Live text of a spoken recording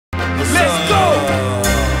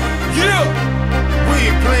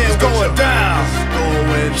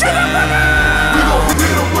We gon'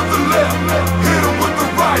 hit him with the left, hit him with the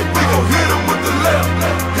right. We gon' hit him with the left,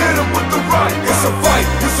 hit him with the right. It's a fight,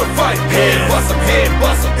 head bust him, head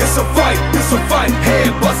bust him. It's a fight, head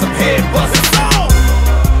bust him, head bust him.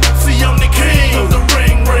 See, I'm the king, the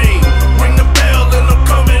ring, ring. Ring the bell and I'm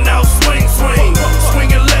coming out, swing, swing.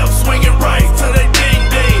 Swinging left, swinging right, till they ding,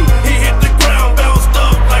 ding. He hit the ground, bounced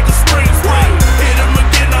up like a spring, spring. Hit him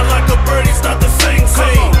again, I like a birdie, start to sing,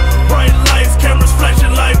 sing. Bright lights, cameras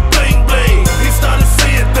flashing like bling, bling. He started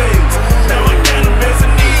seeing things. Now I got him hands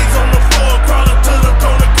and knees on the floor, crawling to the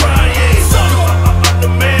corner crying. I'm the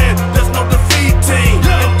man, there's no defeating.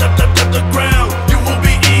 And the ground, you will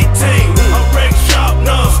be eating. I'm wreck shop,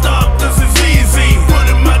 non-stop, this is easy. Put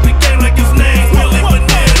him out the game like his name, Willie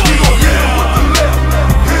Banana. We gon' hit him with the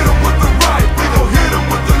left, hit him with the right. We gon' hit him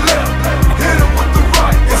with the left, hit him with the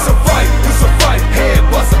right. It's a fight, head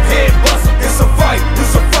bust him, head bust him. It's a fight,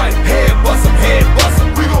 head bust him, head bust him.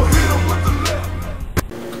 We gon' hit him with the left.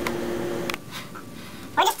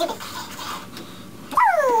 We're just stupid.